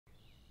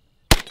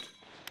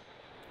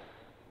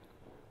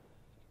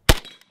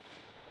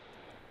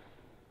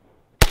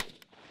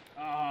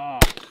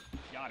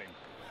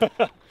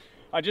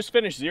I just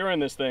finished zeroing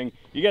this thing.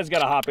 You guys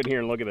gotta hop in here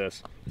and look at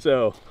this.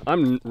 So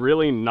I'm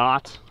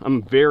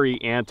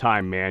very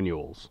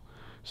anti-manuals.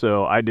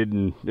 So I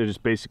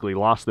just basically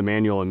lost the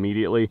manual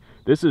immediately.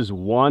 This is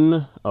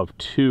one of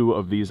 2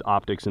 of these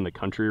optics in the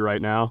country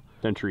right now.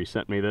 Century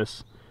sent me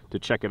this to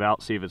check it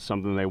out, see if it's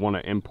something they want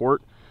to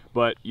import.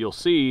 But you'll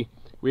see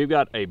we've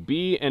got a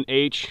B and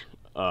H,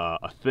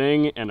 a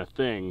thing and a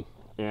thing.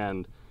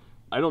 And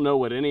I don't know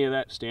what any of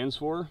that stands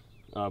for,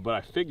 but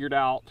I figured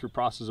out through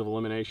process of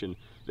elimination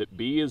that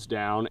B is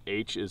down,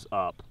 H is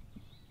up.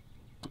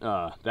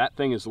 That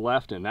thing is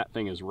left and that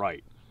thing is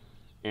right.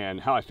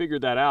 And how I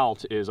figured that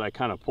out is I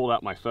kind of pulled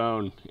out my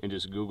phone and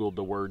just Googled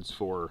the words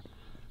for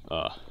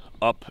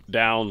up,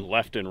 down,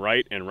 left, and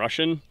right in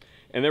Russian.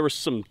 And there were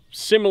some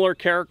similar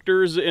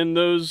characters in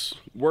those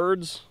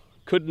words.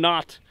 Could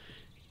not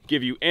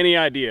give you any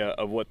idea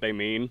of what they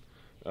mean,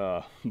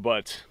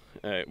 but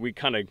we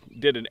kind of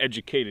did an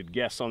educated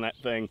guess on that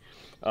thing.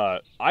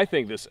 I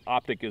think this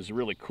optic is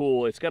really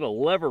cool. It's got a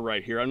lever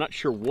right here. I'm not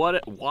sure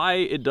why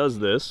it does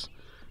this,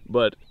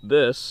 but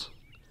this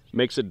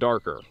makes it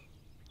darker.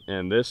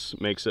 And this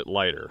makes it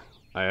lighter.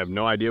 I have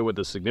no idea what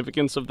the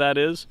significance of that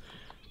is,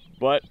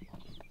 but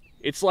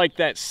it's like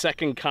that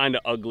second kind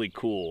of ugly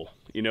cool.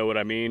 You know what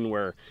I mean?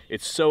 Where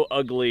it's so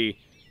ugly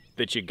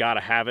that you gotta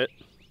have it.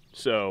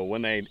 So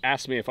when they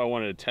asked me if I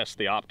wanted to test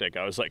the optic,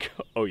 I was like,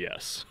 oh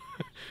yes,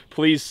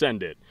 please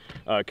send it.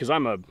 Because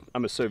I'm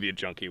a Soviet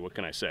junkie, what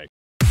can I say?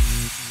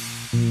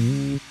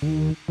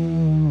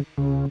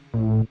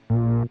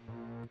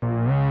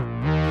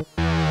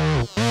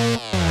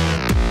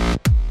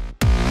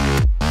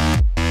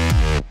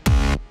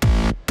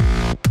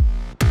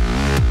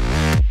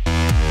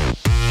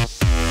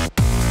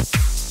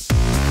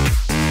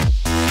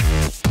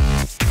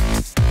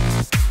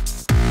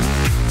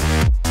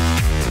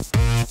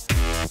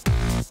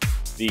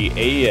 The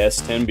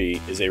AES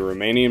 10B is a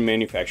Romanian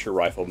manufactured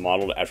rifle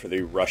modeled after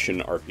the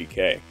Russian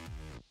RPK.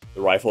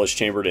 The rifle is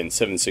chambered in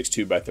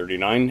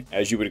 7.62x39,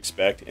 as you would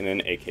expect in an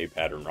AK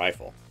pattern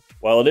rifle.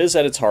 While it is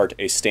at its heart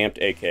a stamped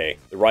AK,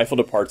 the rifle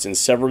departs in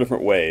several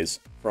different ways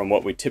from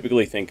what we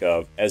typically think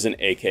of as an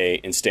AK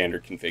in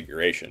standard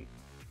configuration.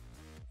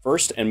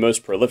 First and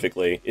most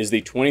prolifically is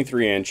the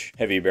 23-inch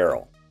heavy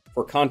barrel.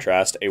 For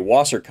contrast, a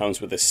Wasser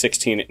comes with a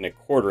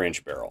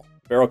 16.25-inch barrel.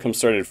 The barrel comes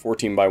started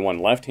 14x1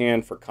 left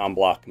hand for com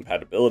block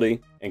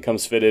compatibility and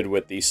comes fitted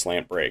with the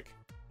slant brake.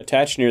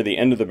 Attached near the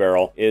end of the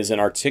barrel is an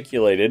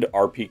articulated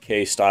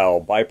RPK style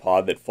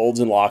bipod that folds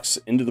and locks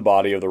into the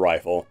body of the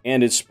rifle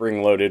and is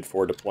spring loaded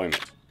for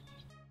deployment.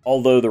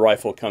 Although the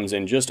rifle comes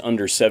in just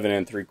under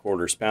 7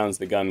 3/4 pounds,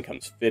 the gun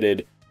comes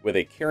fitted with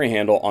a carry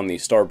handle on the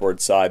starboard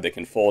side that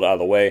can fold out of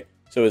the way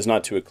so as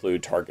not to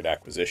occlude target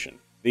acquisition.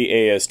 The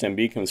AES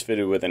 10B comes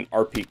fitted with an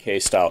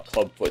RPK-style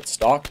clubfoot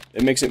stock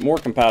that makes it more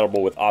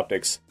compatible with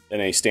optics than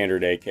a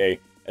standard AK,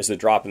 as the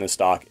drop in the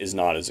stock is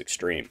not as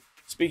extreme.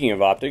 Speaking of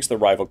optics, the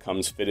rifle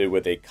comes fitted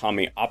with a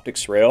Kami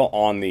optics rail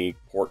on the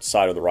port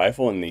side of the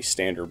rifle in the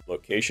standard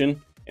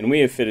location, and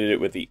we have fitted it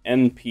with the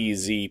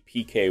NPZ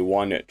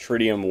PK1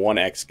 Tritium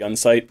 1X gun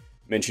sight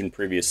mentioned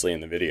previously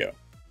in the video.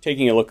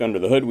 Taking a look under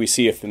the hood, we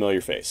see a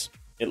familiar face.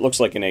 It looks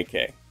like an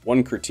AK.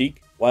 One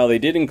critique: while they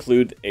did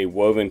include a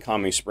woven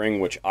Kami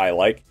spring, which I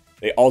like,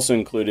 they also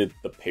included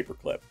the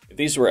paperclip. If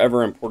these were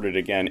ever imported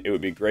again, it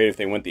would be great if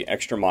they went the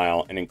extra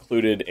mile and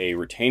included a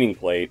retaining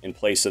plate in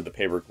place of the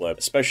paperclip,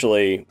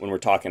 especially when we're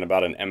talking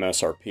about an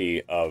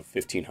MSRP of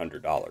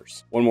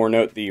 $1,500. One more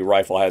note, the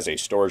rifle has a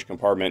storage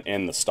compartment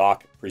in the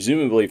stock,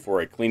 presumably for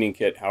a cleaning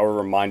kit.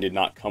 However, mine did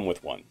not come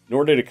with one,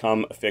 nor did it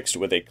come affixed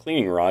with a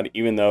cleaning rod,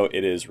 even though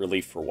it is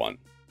relief for one.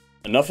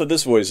 Enough of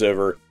this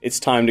voiceover, it's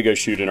time to go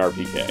shoot an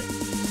RPK.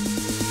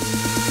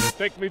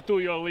 Take me to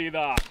your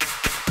leader.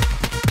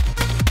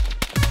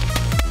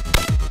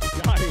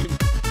 Got him.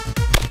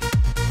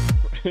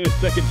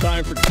 Second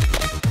time for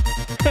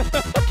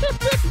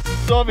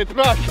Soviet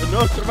Russia,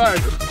 no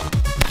survivor.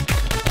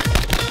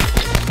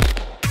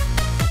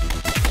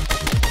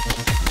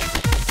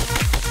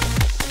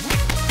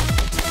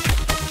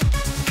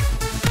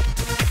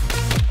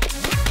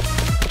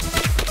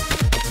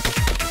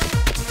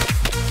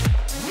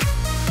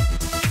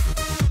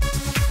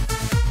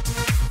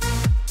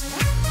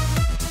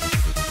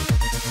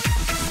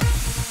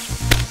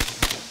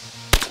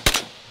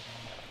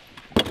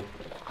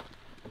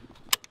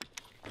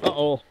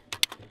 Uh-oh.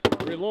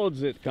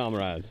 Reloads it,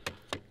 comrade.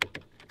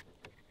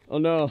 Oh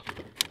no.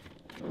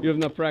 You have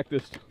not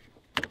practiced.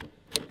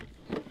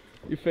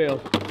 You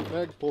failed.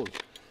 Mag pulled.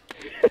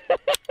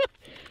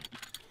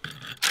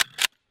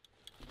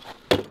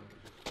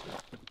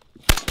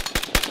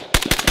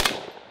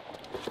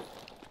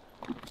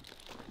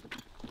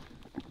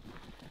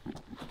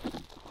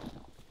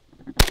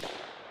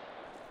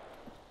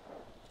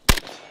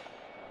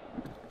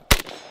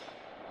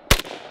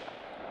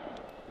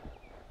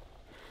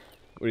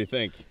 What do you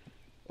think?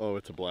 Oh,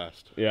 it's a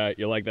blast. Yeah,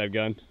 you like that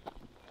gun?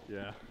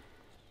 Yeah.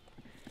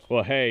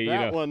 Well, hey,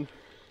 that one,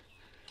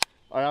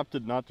 I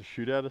opted not to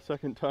shoot at a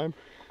second time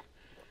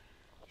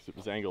because it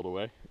was angled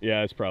away.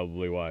 Yeah, it's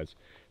probably wise.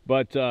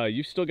 But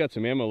you've still got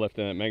some ammo left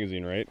in that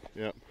magazine, right?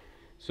 Yep.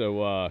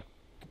 So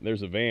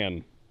there's a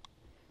van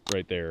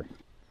right there.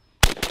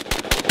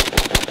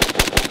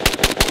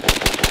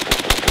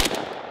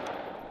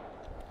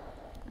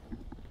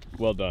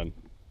 Well done.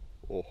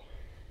 Oh.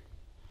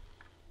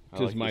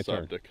 This is my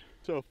turn. Optic.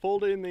 So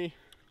folding the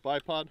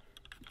bipod,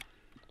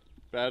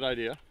 bad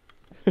idea.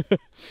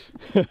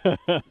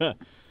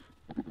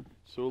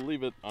 So we'll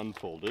leave it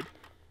unfolded.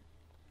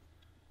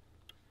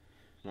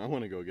 I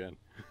want to go again.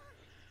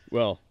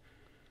 Well,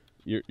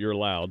 you're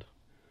allowed.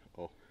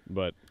 Oh.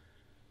 But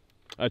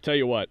I tell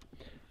you what,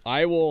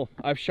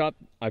 I've shot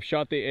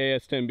the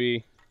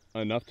AES-10B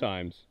enough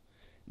times.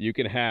 You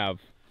can have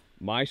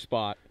my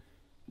spot,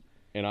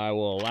 and I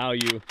will allow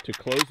you to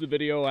close the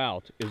video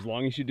out as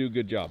long as you do a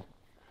good job.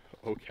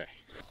 Okay.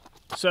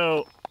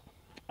 So,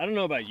 I don't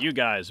know about you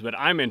guys, but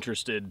I'm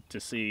interested to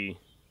see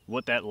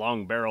what that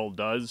long barrel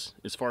does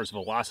as far as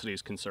velocity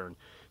is concerned.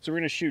 So we're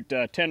going to shoot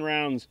 10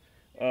 rounds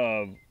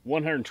of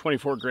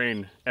 124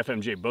 grain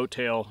FMJ boat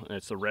tail, and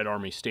it's the Red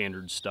Army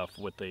standard stuff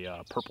with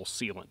the purple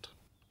sealant.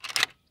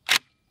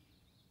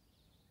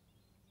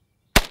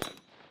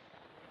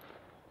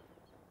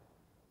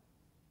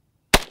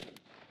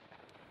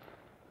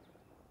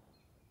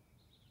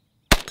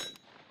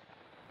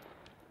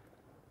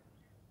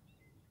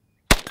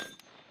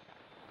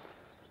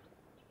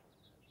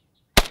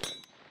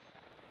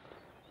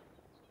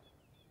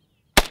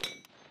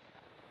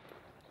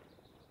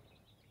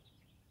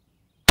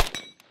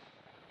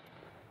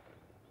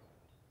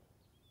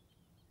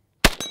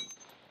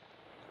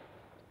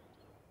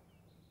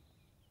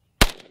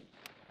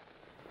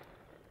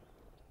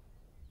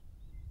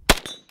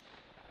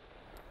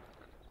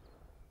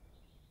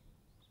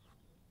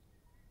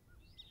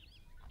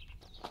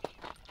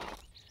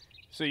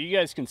 So you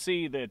guys can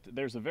see that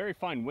there's a very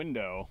fine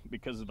window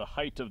because of the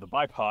height of the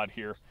bipod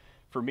here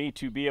for me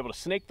to be able to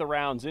snake the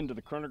rounds into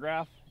the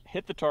chronograph,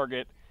 hit the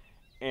target,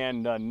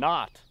 and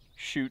not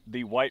shoot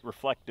the white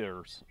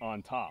reflectors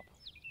on top.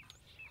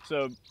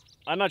 So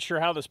I'm not sure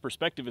how this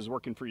perspective is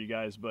working for you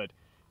guys, but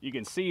you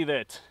can see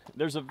that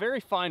there's a very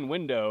fine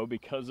window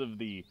because of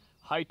the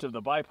height of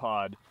the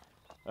bipod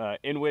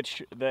in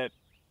which that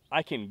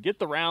I can get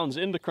the rounds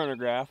in the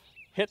chronograph,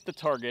 hit the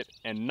target,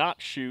 and not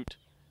shoot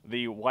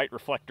the white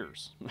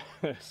reflectors.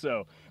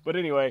 So, but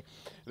anyway,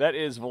 that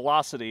is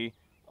velocity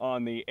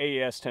on the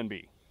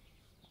AES-10B.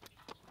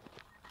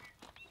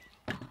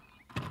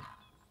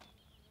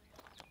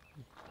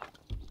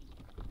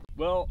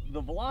 Well,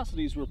 the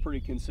velocities were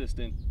pretty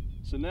consistent,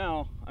 so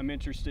now I'm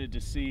interested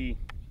to see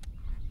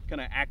what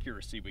kind of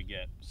accuracy we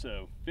get.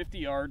 So 50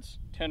 yards,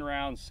 10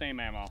 rounds, same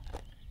ammo.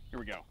 Here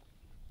we go.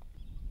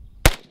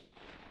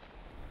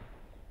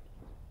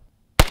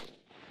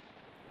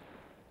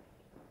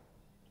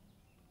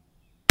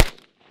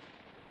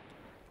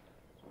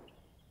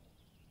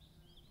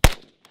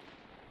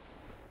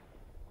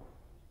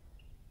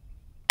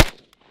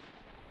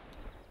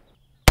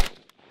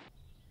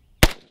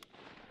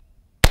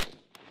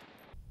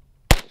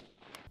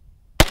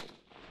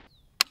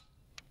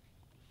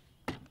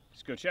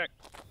 Let's go check.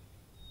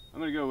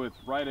 I'm gonna go with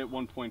right at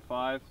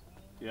 1.5.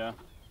 Yeah,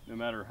 no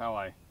matter how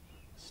I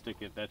stick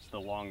it, that's the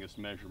longest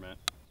measurement.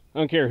 I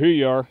don't care who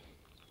you are.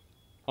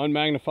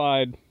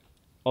 Unmagnified,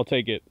 I'll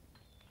take it.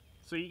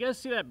 So you guys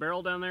see that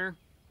barrel down there?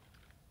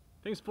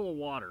 Thing's full of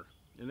water,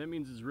 and that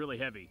means it's really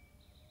heavy.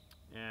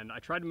 And I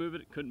tried to move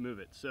it, couldn't move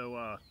it.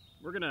 So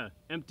we're gonna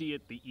empty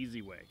it the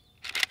easy way.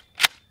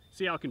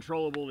 See how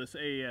controllable this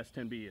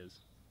AES-10B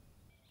is.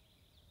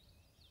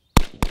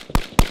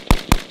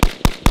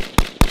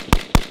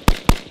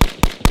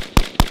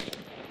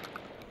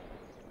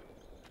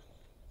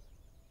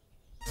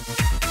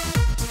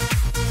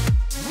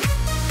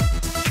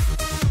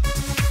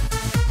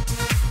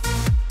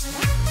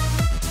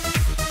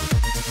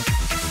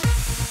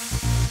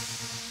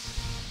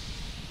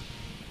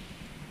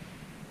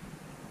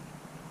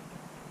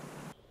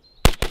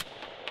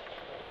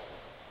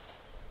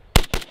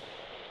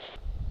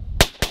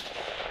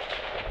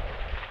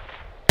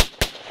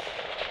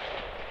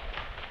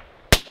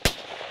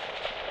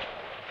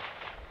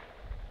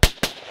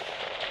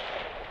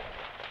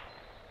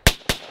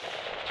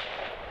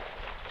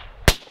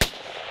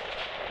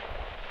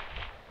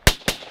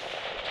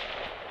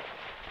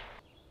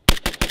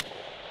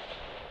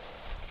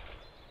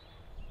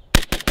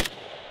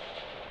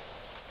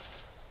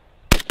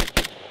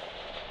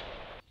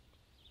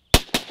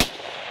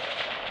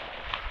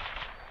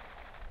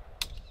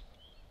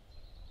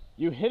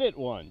 You hit it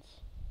once.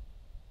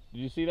 Did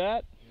you see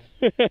that?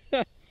 Yeah.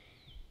 Press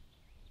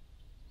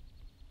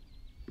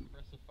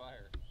the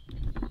fire.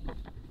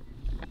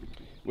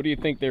 What do you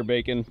think there,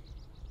 Bacon?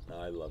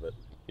 I love it.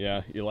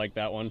 Yeah, you like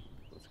that one?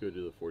 Let's go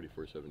do the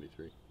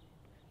 4473.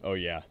 Oh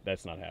yeah,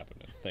 that's not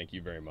happening. Thank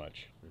you very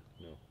much.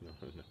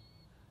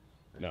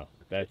 No,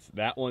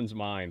 that one's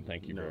mine.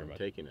 Thank you very much. I'm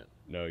taking it.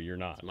 No, you're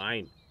not. It's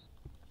mine.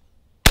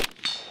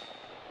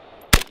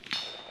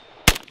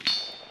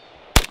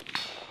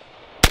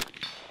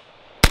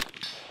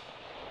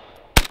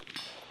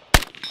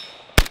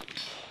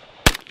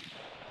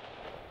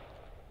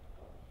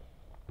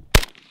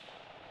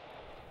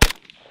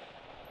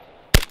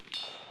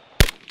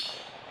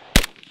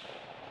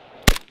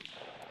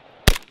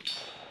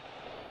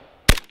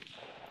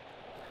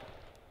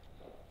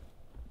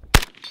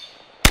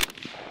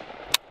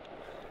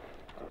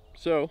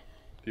 So,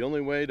 the only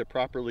way to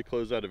properly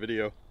close out a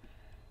video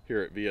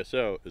here at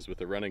VSO is with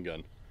a running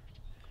gun.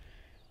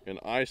 And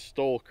I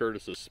stole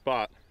Curtis's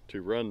spot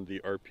to run the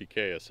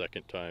RPK a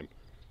second time.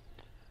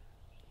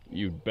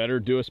 You'd better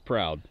do us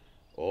proud.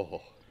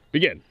 Oh.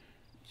 Begin.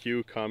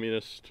 Cue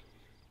communist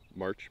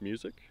march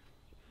music?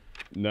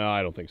 No,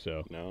 I don't think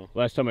so. No?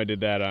 Last time I did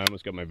that, I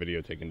almost got my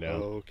video taken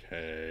down.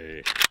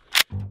 Okay.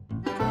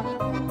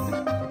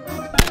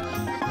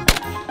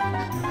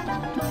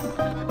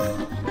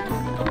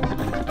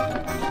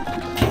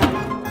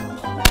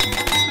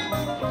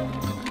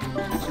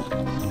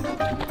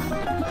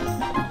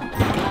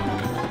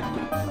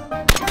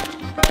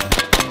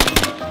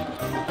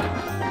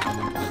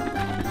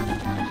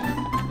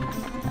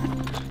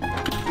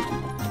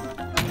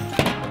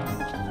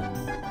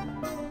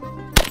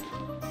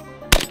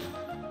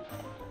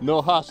 No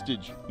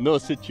hostage, no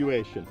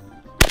situation.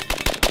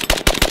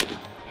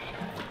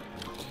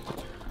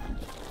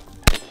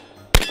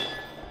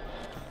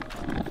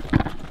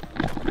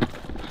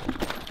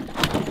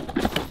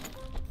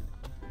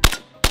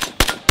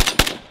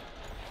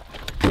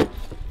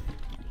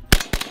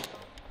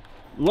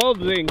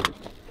 Loathing.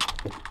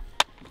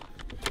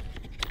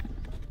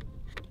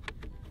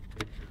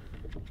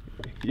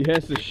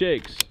 Yes, the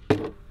shakes.